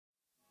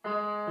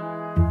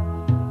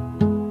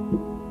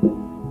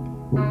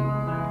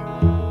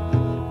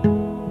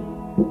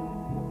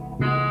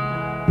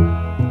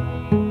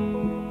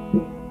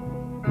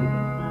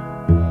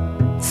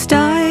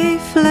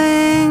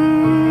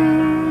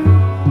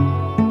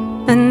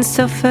been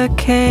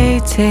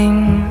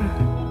suffocating,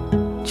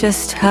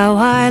 just how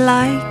I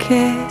like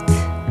it.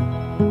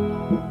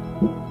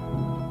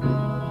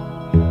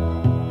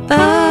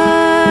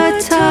 A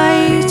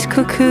tight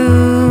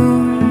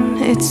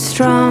cocoon, its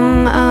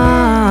strong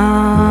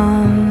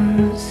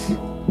arms.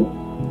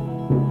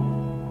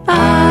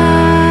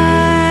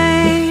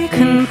 I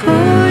can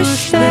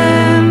push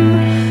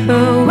them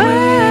away.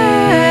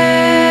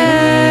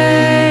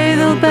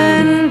 They'll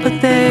bend,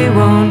 but they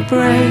won't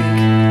break.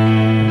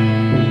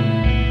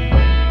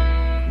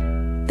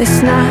 They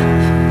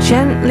snap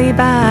gently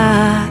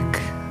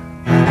back,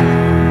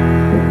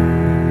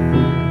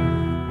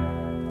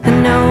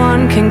 and no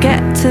one can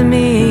get to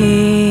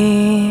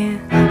me.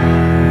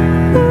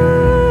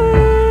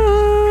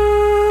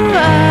 Ooh,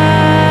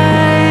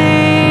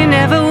 I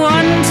never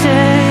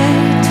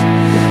wanted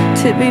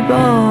to be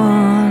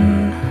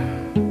born.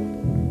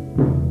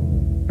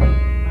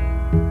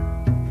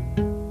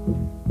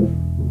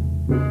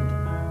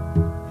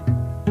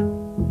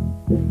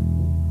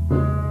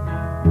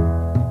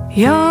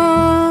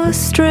 Your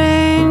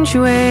strange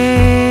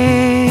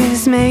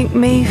ways make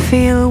me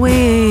feel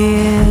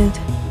weird,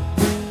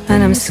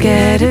 and I'm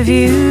scared of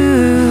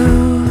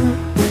you.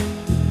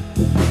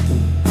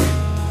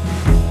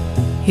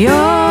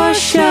 Your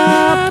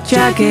sharp,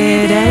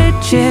 jagged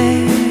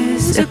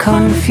edges are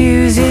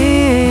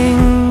confusing.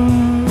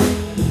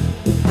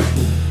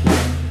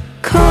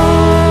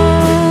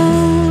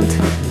 Cold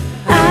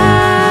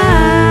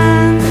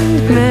and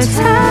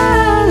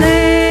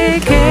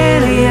metallic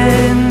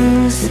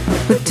aliens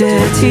with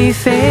dirty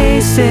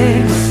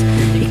faces.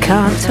 You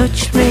can't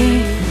touch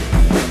me,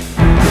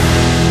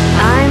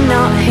 I'm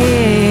not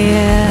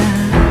here.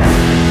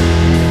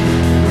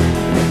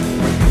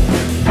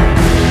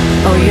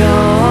 Oh,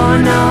 you're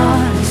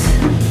not.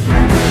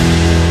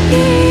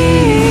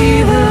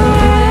 Either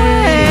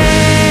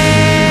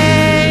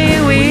way,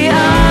 we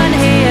aren't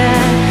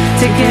here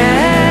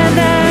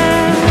together.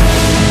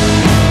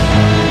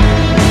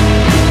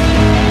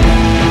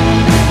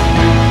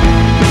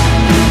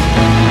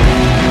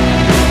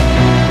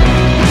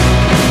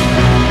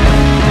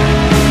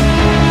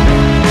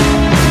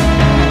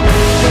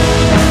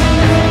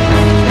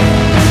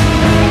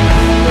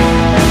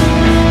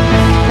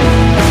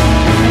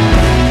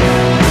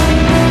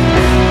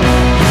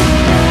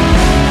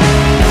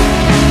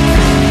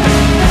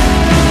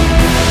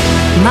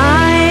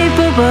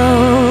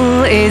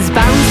 Is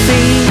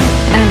bouncy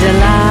and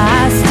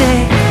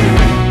elastic.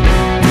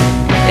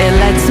 It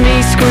lets me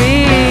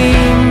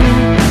scream.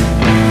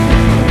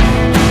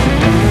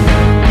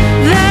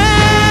 The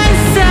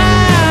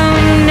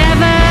sound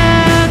never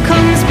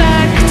comes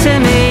back to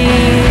me.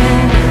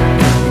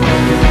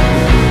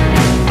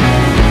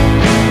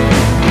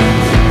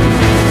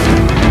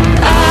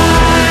 I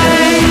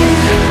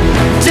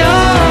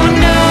don't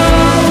know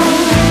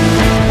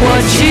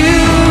what you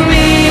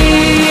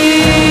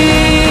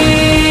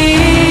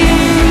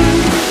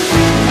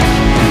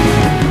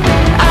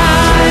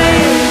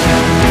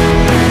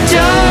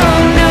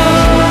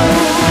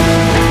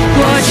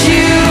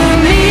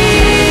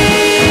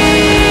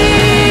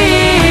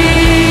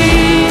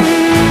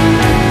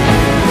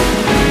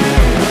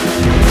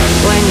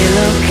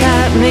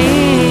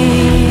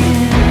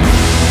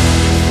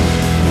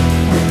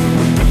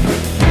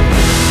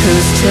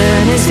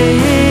turn is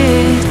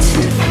it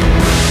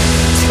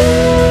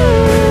to